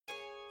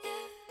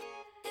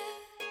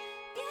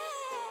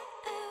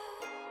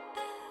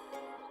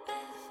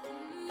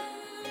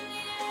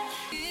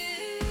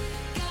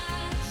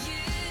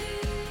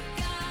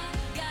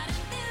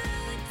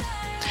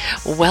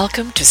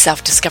Welcome to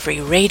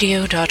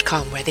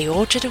selfdiscoveryradio.com, where the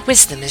orchard of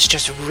wisdom is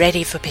just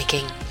ready for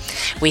picking.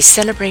 We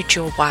celebrate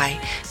your why,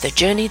 the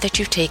journey that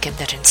you've taken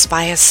that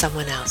inspires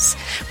someone else.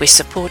 We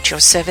support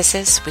your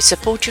services, we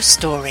support your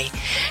story.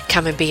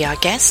 Come and be our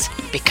guest,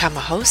 become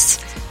a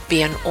host,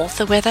 be an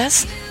author with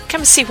us.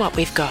 Come and see what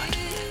we've got.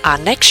 Our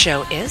next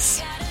show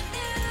is...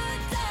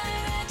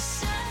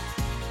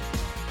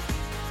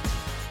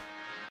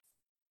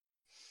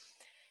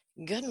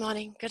 Good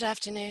morning, good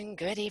afternoon,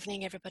 good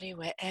evening, everybody,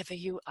 wherever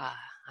you are.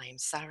 I am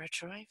Sarah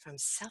Troy from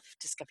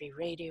Self-Discovery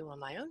Radio on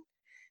my own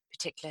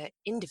particular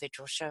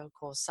individual show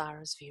called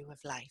Sarah's View of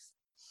Life.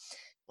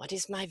 What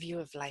is my view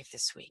of life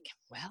this week?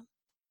 Well,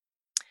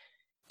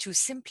 to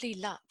simply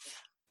love.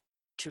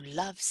 To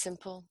love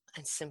simple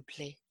and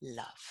simply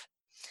love.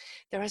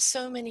 There are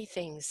so many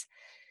things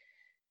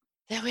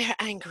that we're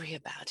angry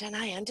about, and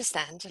I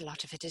understand a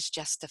lot of it is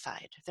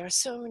justified. There are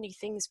so many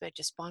things we're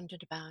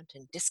despondent about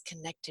and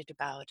disconnected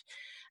about,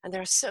 and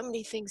there are so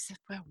many things that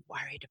we're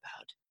worried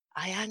about.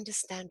 I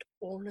understand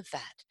all of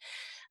that.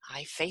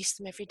 I face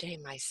them every day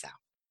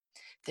myself.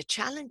 The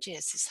challenge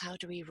is how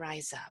do we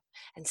rise up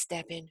and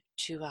step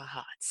into our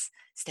hearts,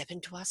 step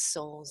into our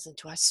souls,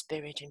 into our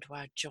spirit, into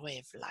our joy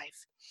of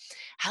life?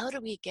 How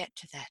do we get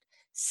to that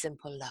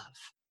simple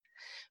love?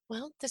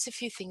 Well, there's a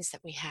few things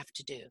that we have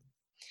to do.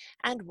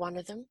 And one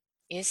of them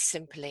is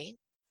simply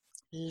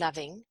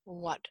loving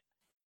what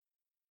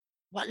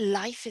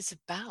life is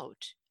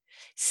about.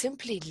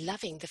 Simply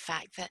loving the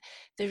fact that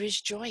there is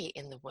joy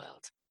in the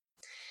world.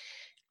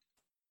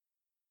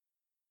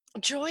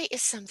 Joy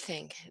is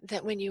something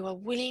that when you are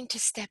willing to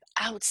step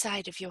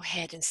outside of your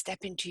head and step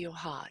into your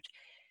heart,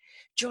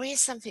 joy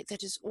is something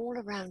that is all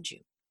around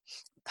you.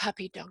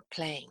 Puppy dog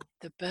playing,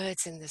 the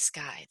birds in the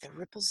sky, the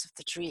ripples of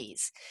the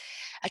trees,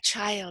 a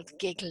child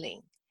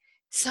giggling,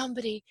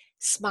 somebody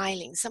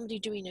smiling, somebody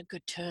doing a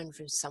good turn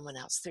for someone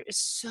else. There is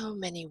so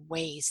many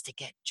ways to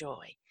get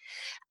joy.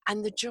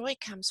 And the joy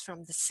comes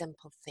from the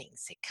simple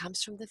things. It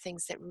comes from the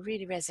things that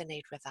really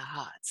resonate with our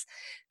hearts,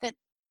 that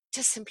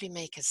just simply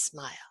make us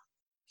smile.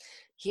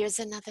 Here's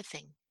another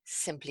thing,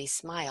 simply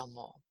smile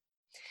more.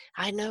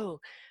 I know,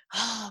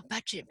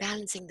 budget,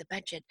 balancing the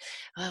budget,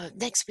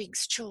 next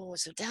week's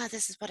chores,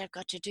 this is what I've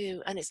got to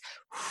do. And it's,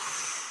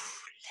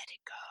 let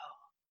it go.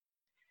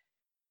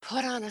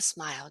 Put on a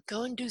smile.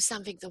 Go and do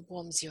something that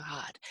warms your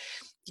heart.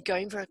 You're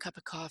going for a cup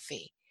of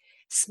coffee.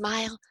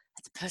 Smile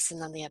at the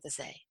person on the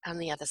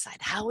other side.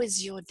 How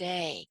is your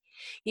day?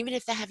 Even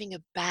if they're having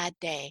a bad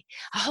day,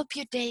 I hope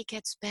your day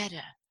gets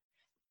better.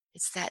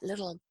 It's that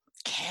little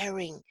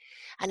caring,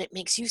 and it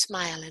makes you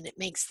smile and it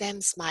makes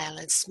them smile,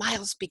 and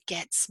smiles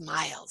beget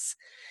smiles.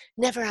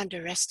 Never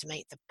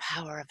underestimate the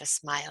power of a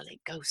smile. It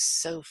goes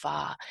so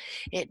far.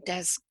 It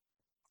does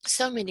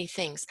so many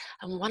things.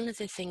 And one of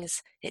the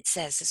things it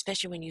says,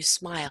 especially when you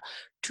smile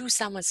to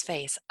someone's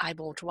face,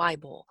 eyeball to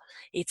eyeball,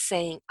 it's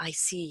saying, I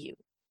see you,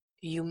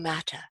 you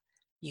matter,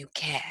 you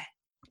care.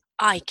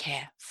 I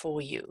care for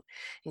you.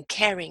 And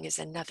caring is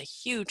another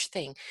huge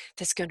thing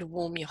that's going to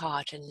warm your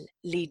heart and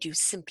lead you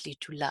simply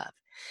to love.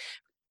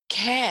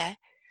 Care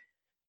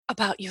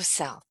about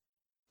yourself.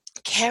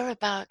 Care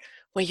about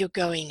where you're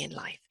going in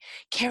life.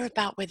 Care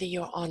about whether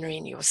you're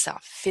honoring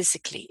yourself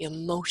physically,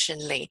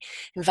 emotionally,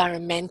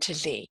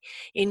 environmentally,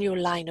 in your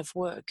line of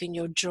work, in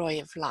your joy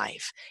of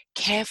life.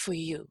 Care for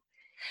you.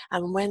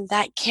 And when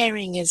that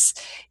caring is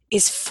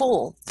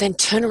full, then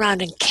turn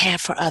around and care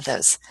for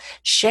others.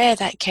 Share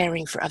that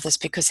caring for others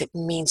because it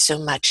means so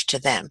much to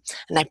them.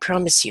 And I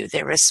promise you,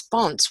 their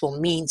response will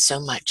mean so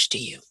much to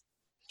you.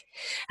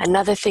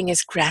 Another thing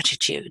is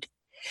gratitude.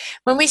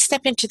 When we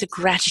step into the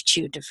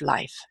gratitude of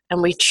life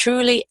and we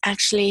truly,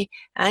 actually,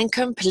 and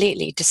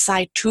completely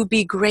decide to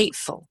be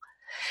grateful,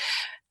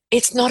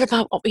 it's not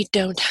about what we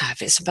don't have,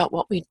 it's about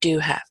what we do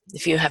have.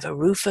 If you have a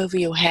roof over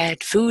your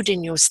head, food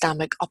in your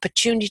stomach,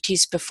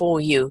 opportunities before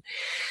you,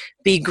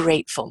 be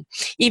grateful.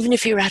 Even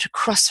if you're at a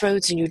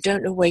crossroads and you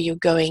don't know where you're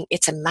going,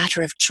 it's a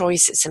matter of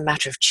choice, it's a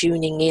matter of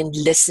tuning in,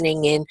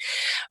 listening in,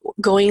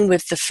 going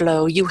with the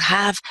flow. You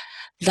have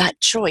that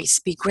choice.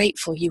 Be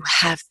grateful you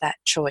have that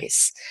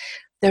choice.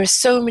 There are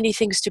so many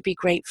things to be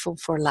grateful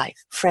for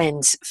life.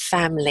 Friends,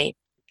 family,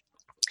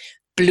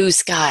 blue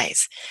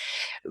skies.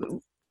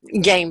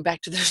 Getting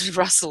back to those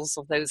rustles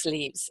of those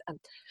leaves. And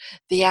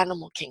the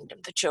animal kingdom,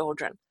 the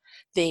children,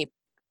 the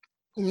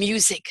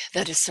music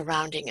that is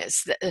surrounding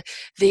us,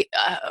 the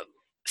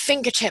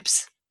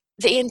fingertips,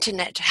 the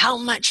internet, how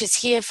much is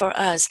here for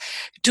us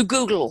to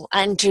Google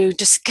and to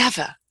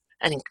discover.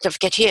 And don't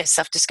forget here,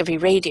 Self-Discovery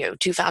Radio,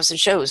 2,000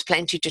 shows,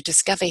 plenty to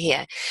discover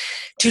here.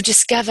 To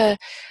discover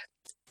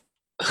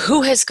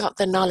who has got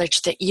the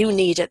knowledge that you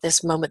need at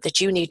this moment,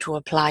 that you need to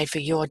apply for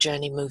your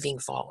journey moving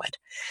forward.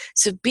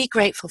 So be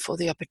grateful for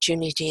the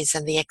opportunities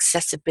and the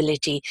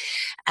accessibility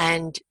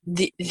and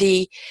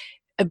the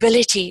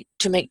ability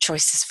to make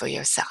choices for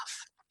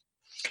yourself.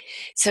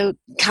 So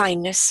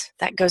kindness,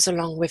 that goes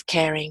along with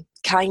caring.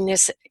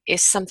 Kindness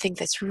is something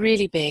that's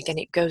really big and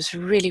it goes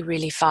really,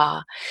 really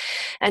far.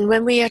 And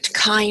when we are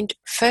kind,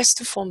 first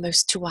and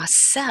foremost, to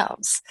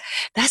ourselves,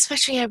 that's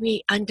where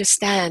we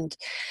understand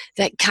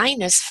that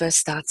kindness first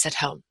starts at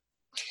home.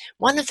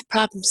 One of the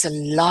problems a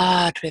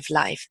lot with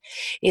life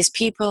is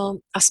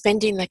people are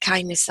spending their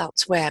kindness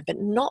elsewhere, but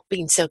not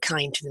being so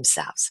kind to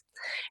themselves.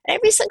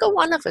 Every single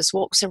one of us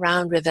walks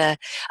around with oh,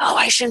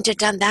 I shouldn't have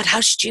done that.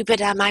 How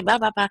stupid am I? Blah,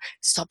 blah, blah.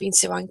 Stop being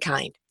so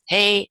unkind.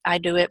 Hey, I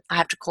do it. I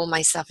have to call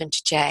myself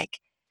into check.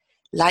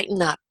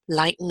 Lighten up,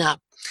 lighten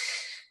up.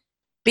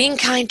 Being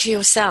kind to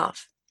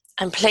yourself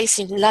and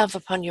placing love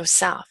upon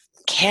yourself,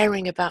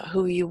 caring about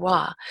who you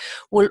are,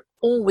 will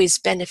always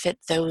benefit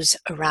those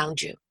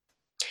around you.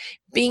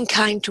 Being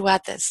kind to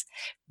others,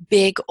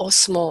 big or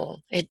small,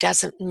 it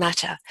doesn't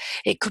matter.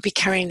 It could be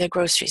carrying their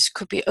groceries,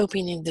 could be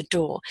opening the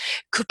door,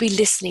 could be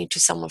listening to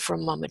someone for a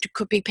moment, it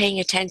could be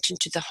paying attention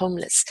to the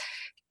homeless,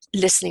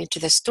 listening to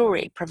their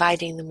story,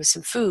 providing them with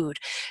some food,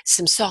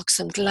 some socks,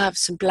 some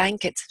gloves, some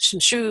blankets, some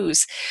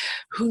shoes.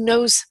 Who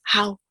knows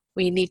how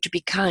we need to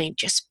be kind?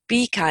 Just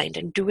be kind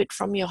and do it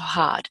from your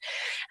heart.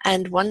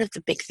 And one of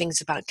the big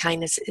things about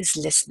kindness is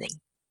listening.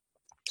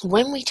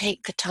 When we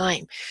take the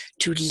time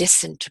to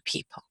listen to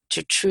people,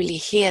 to truly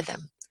hear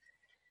them,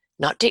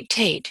 not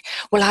dictate,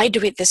 well, I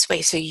do it this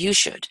way, so you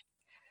should.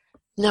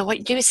 No, what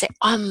you do is say,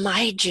 on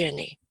my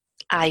journey,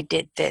 I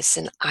did this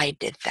and I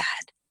did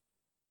that.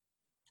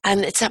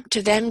 And it's up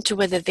to them to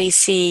whether they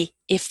see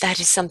if that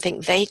is something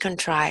they can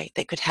try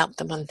that could help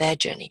them on their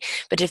journey.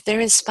 But if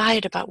they're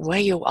inspired about where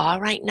you are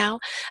right now,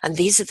 and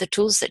these are the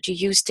tools that you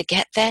use to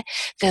get there,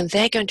 then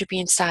they're going to be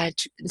inspired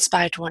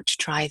to want to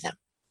try them.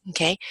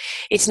 Okay?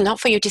 It's not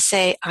for you to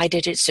say, I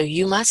did it, so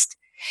you must.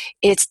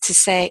 It's to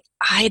say,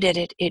 I did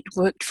it, it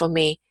worked for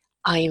me.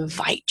 I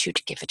invite you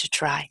to give it a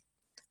try.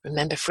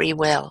 Remember, free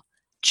will,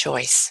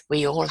 choice.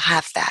 We all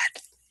have that.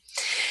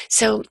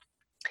 So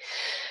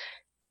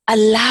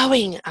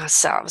allowing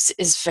ourselves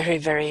is very,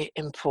 very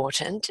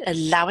important.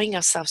 Allowing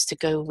ourselves to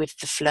go with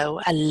the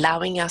flow,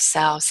 allowing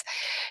ourselves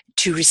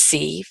to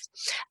receive,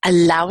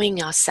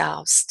 allowing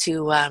ourselves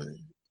to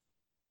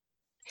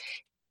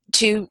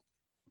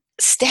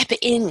step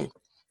in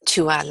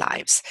to our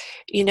lives.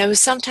 You know,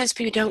 sometimes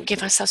we don't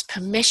give ourselves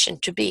permission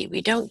to be.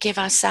 We don't give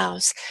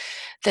ourselves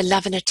the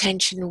love and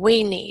attention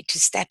we need to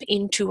step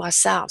into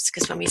ourselves.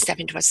 Because when we step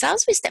into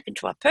ourselves, we step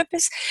into our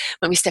purpose.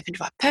 When we step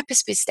into our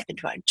purpose, we step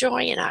into our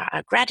joy and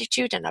our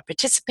gratitude and our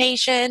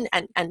participation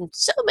and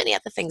so many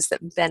other things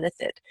that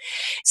benefit.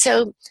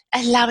 So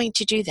allowing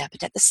to do that,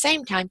 but at the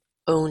same time,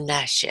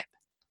 ownership.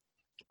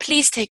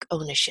 Please take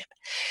ownership.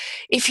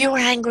 If you're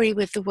angry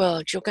with the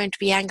world, you're going to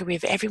be angry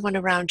with everyone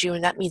around you,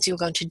 and that means you're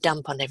going to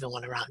dump on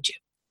everyone around you.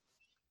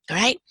 All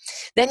right?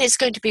 Then it's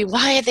going to be,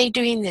 why are they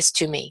doing this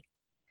to me?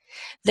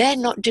 They're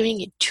not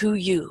doing it to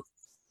you.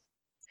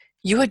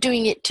 You are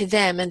doing it to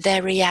them and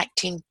they're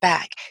reacting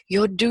back.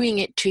 You're doing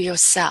it to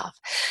yourself.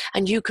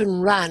 And you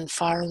can run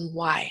far and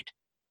wide.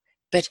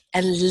 But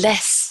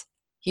unless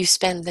you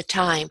spend the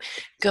time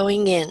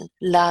going in,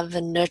 love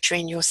and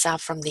nurturing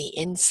yourself from the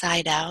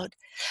inside out,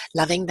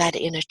 loving that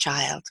inner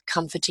child,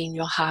 comforting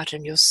your heart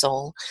and your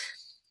soul,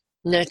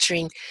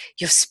 nurturing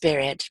your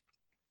spirit,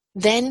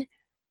 then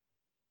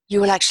you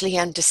will actually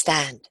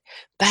understand.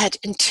 But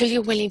until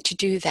you're willing to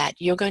do that,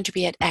 you're going to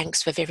be at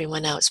angst with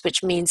everyone else,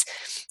 which means,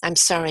 I'm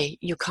sorry,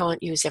 you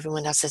can't use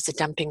everyone else as a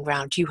dumping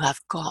ground. You have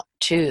got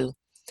to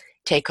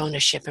take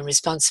ownership and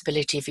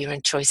responsibility of your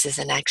own choices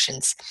and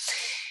actions.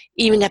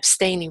 Even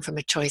abstaining from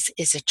a choice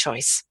is a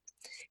choice.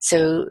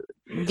 So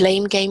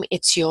blame game,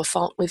 it's your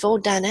fault. We've all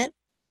done it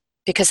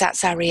because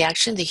that's our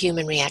reaction, the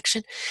human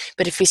reaction.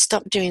 But if we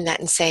stop doing that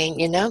and saying,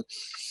 you know,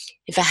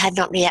 if I had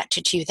not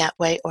reacted to you that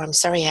way, or I'm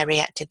sorry I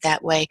reacted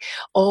that way,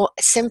 or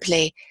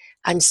simply,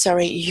 I'm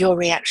sorry, your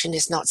reaction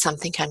is not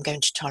something I'm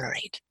going to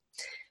tolerate.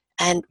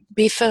 And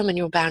be firm in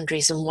your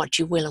boundaries and what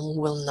you will and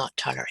will not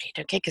tolerate,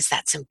 okay? Because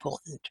that's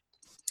important.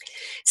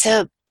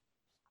 So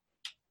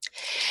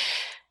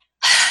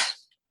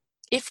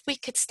if we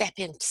could step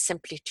in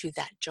simply to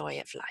that joy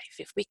of life,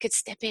 if we could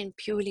step in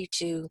purely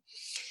to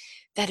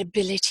that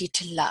ability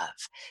to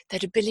love,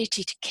 that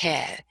ability to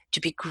care, to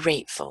be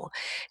grateful,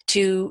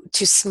 to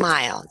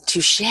smile,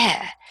 to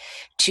share,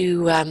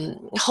 to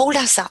hold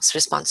ourselves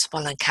responsible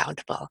and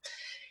accountable,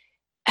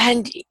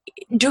 and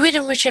do it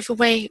in whichever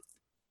way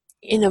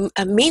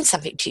means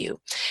something to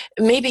you.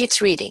 Maybe it's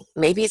reading,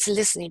 maybe it's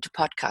listening to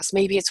podcasts,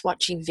 maybe it's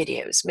watching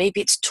videos,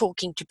 maybe it's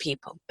talking to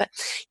people, but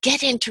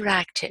get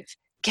interactive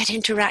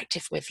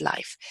with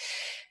life.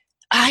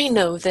 I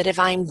know that if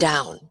I'm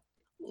down,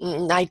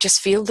 I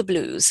just feel the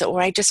blues, or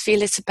I just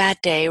feel it's a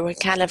bad day, or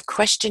kind of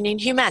questioning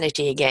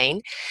humanity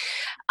again,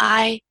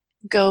 I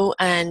go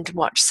and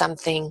watch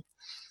something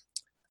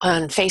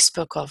on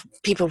Facebook of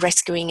people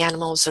rescuing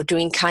animals or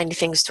doing kind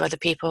things to other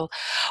people,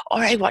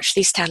 or I watch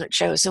these talent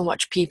shows and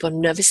watch people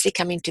nervously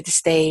coming to the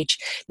stage,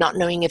 not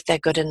knowing if they're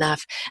good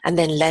enough, and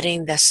then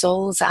letting their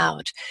souls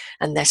out,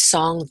 and their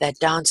song, their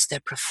dance,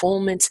 their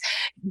performance,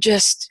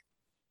 just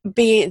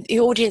be the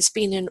audience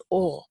being in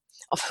awe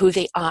of who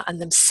they are and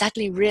them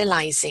suddenly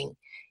realizing,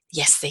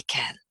 yes, they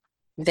can.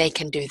 They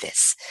can do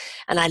this.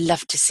 And I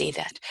love to see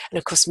that. And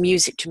of course,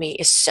 music to me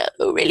is so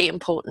really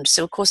important.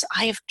 So of course,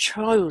 I have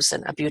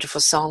chosen a beautiful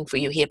song for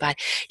you here by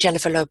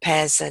Jennifer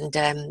Lopez and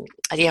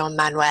Leon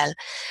Manuel.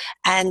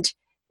 And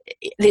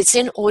it's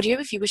in audio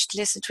if you wish to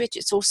listen to it.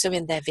 It's also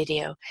in their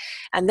video.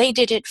 And they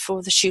did it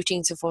for the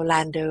shootings of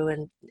Orlando.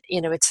 And,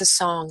 it's a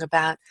song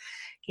about,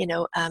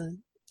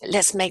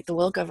 let's make the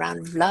world go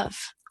round with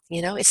love.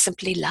 It's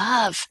simply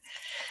love.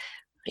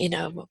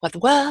 What the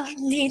world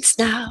needs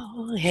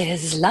now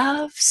is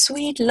love,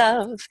 sweet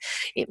love.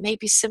 It may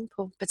be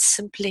simple, but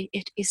simply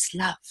it is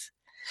love.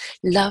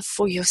 Love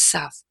for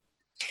yourself,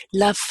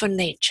 love for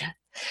nature,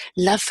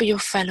 love for your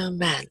fellow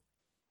man,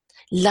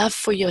 love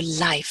for your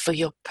life, for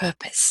your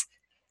purpose,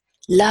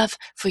 love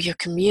for your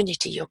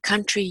community, your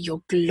country,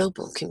 your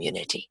global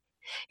community.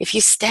 If you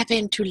step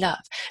into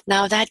love,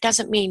 now that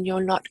doesn't mean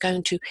you're not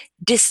going to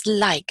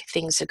dislike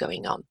things that are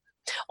going on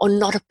or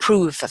not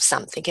approve of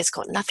something. It's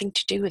got nothing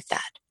to do with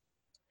that.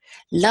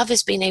 Love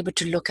is being able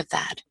to look at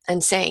that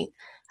and saying,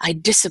 I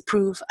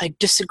disapprove, I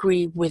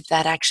disagree with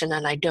that action,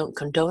 and I don't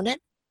condone it,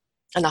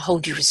 and I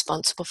hold you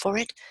responsible for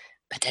it,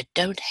 but I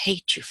don't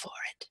hate you for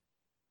it.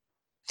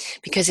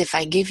 Because if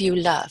I give you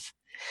love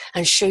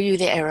and show you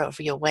the error of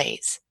your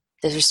ways,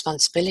 the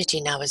responsibility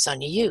now is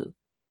on you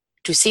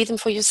to see them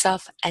for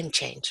yourself and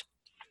change.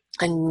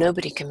 And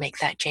nobody can make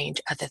that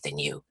change other than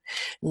you.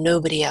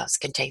 Nobody else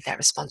can take that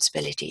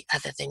responsibility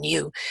other than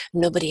you.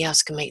 Nobody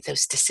else can make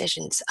those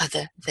decisions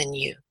other than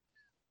you.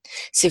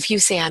 So if you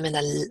say I'm in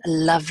a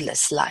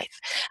loveless life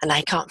and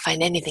I can't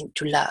find anything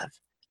to love,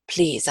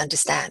 please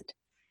understand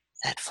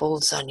that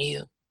falls on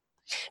you,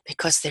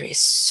 because there is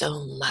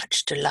so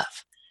much to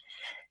love.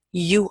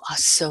 You are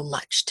so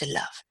much to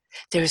love.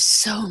 There is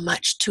so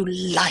much to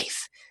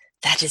life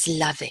that is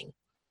loving.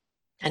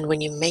 And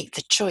when you make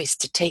the choice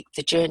to take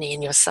the journey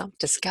in your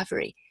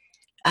self-discovery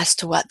as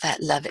to what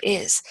that love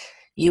is,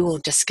 you will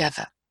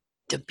discover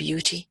the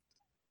beauty,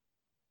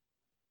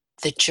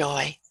 the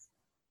joy,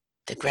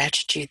 the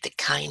gratitude, the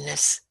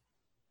kindness,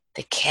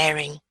 the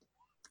caring,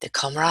 the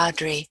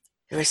camaraderie,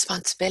 the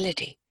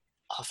responsibility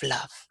of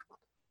love.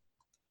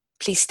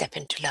 Please step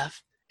into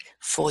love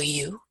for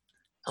you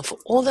and for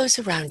all those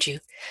around you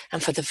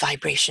and for the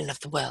vibration of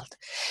the world.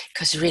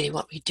 Because really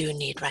what we do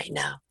need right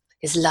now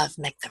is love,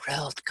 make the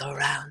world go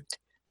round.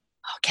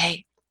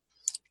 Okay?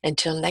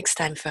 Until next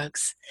time,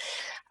 folks,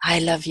 I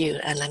love you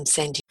and I'm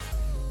sending you.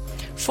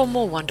 For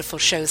more wonderful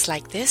shows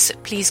like this,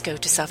 please go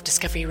to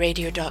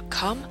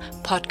selfdiscoveryradio.com,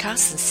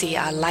 podcasts, and see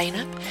our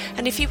lineup.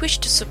 And if you wish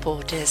to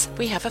support us,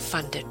 we have a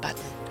funded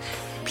button.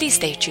 Please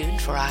stay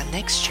tuned for our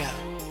next show.